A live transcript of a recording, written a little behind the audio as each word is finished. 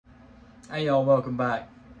Hey y'all, welcome back.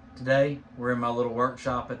 Today we're in my little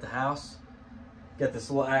workshop at the house. Got this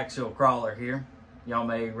little axial crawler here. Y'all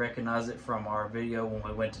may recognize it from our video when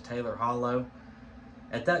we went to Taylor Hollow.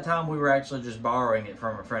 At that time we were actually just borrowing it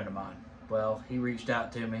from a friend of mine. Well, he reached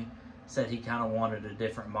out to me, said he kind of wanted a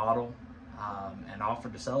different model and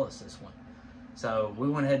offered to sell us this one. So we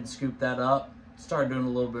went ahead and scooped that up, started doing a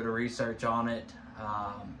little bit of research on it.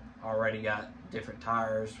 Already got different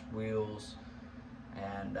tires, wheels,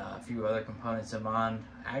 and a few other components in mind.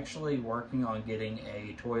 Actually working on getting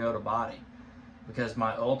a Toyota body, because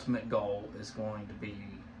my ultimate goal is going to be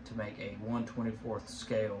to make a 1/24th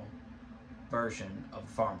scale version of a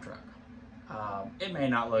farm truck. It may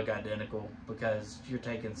not look identical because you're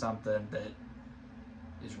taking something that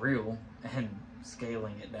is real and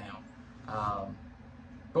scaling it down.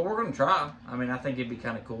 But we're going to try. I mean, I think it'd be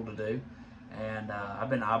kind of cool to do. And I've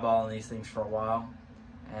been eyeballing these things for a while.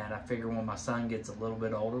 And I figure when my son gets a little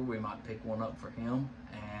bit older, we might pick one up for him.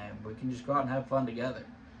 And we can just go out and have fun together.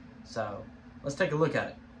 So let's take a look at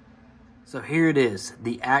it. So here it is,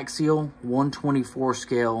 the Axial 1/24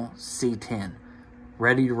 scale C10.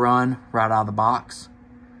 Ready to run right out of the box.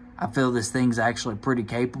 I feel this thing's actually pretty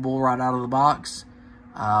capable right out of the box.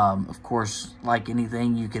 Of course, like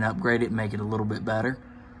anything, you can upgrade it and make it a little bit better.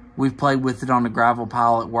 We've played with it on the gravel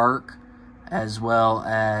pile at work, as well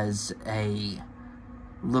as a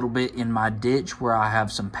little bit in my ditch where I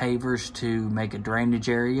have some pavers to make a drainage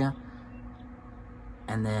area,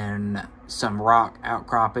 and then some rock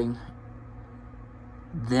outcropping.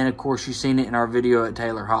 Then, of course, you've seen it in our video at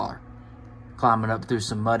Taylor Hollow, climbing up through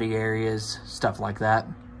some muddy areas, stuff like that.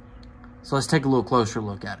 So let's take a little closer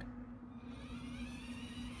look at it.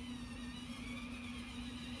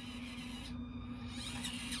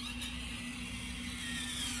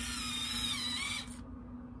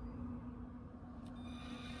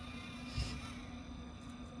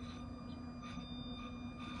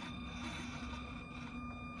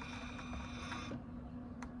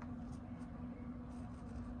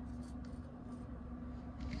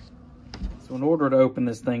 So in order to open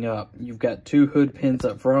this thing up, you've got two hood pins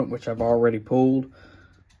up front, which I've already pulled.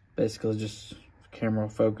 Basically just camera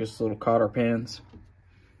focused little cotter pins.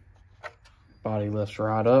 Body lifts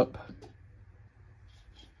right up.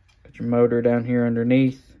 Got your motor down here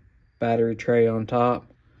underneath, battery tray on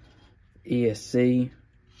top, ESC,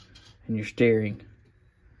 and your steering.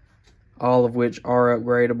 All of which are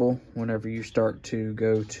upgradable whenever you start to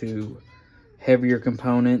go to heavier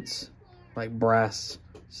components like brass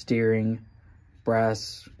steering,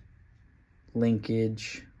 brass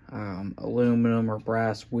linkage, aluminum or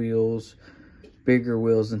brass wheels, bigger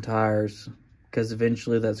wheels and tires, because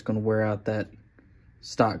eventually that's going to wear out that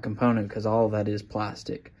stock component, because all of that is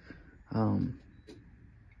plastic. So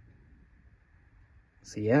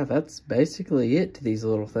yeah, that's basically it to these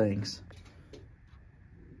little things.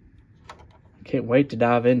 Can't wait to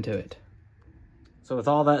dive into it. So with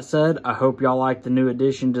all that said, I hope y'all like the new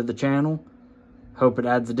addition to the channel. Hope it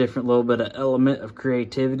adds a different little bit of element of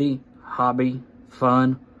creativity, hobby,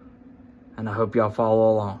 fun, and I hope y'all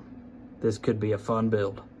follow along. This could be a fun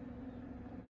build.